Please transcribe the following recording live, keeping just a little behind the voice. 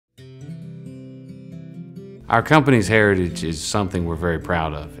Our company's heritage is something we're very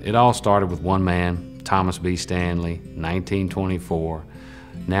proud of. It all started with one man, Thomas B. Stanley, 1924.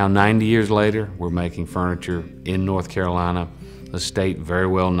 Now 90 years later, we're making furniture in North Carolina, a state very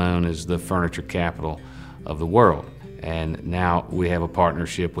well known as the furniture capital of the world. And now we have a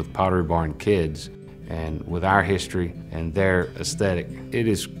partnership with Pottery Barn Kids, and with our history and their aesthetic, it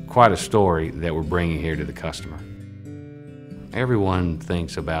is quite a story that we're bringing here to the customer. Everyone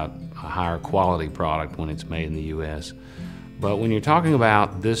thinks about a higher quality product when it's made in the U.S., but when you're talking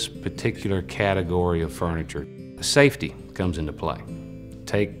about this particular category of furniture, safety comes into play.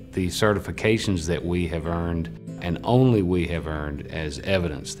 Take the certifications that we have earned, and only we have earned, as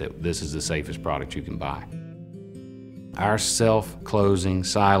evidence that this is the safest product you can buy. Our self-closing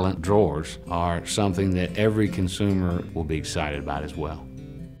silent drawers are something that every consumer will be excited about as well.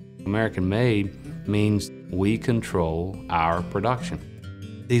 American made means we control our production.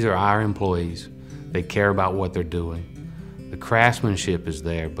 These are our employees. They care about what they're doing. The craftsmanship is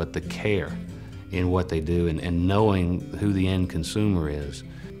there, but the care in what they do and knowing who the end consumer is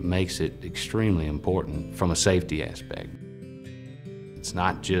makes it extremely important from a safety aspect. It's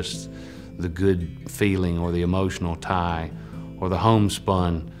not just the good feeling or the emotional tie or the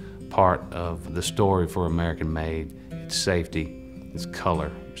homespun part of the story for American made. It's safety, it's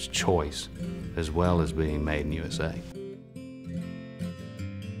color, it's choice, as well as being made in USA.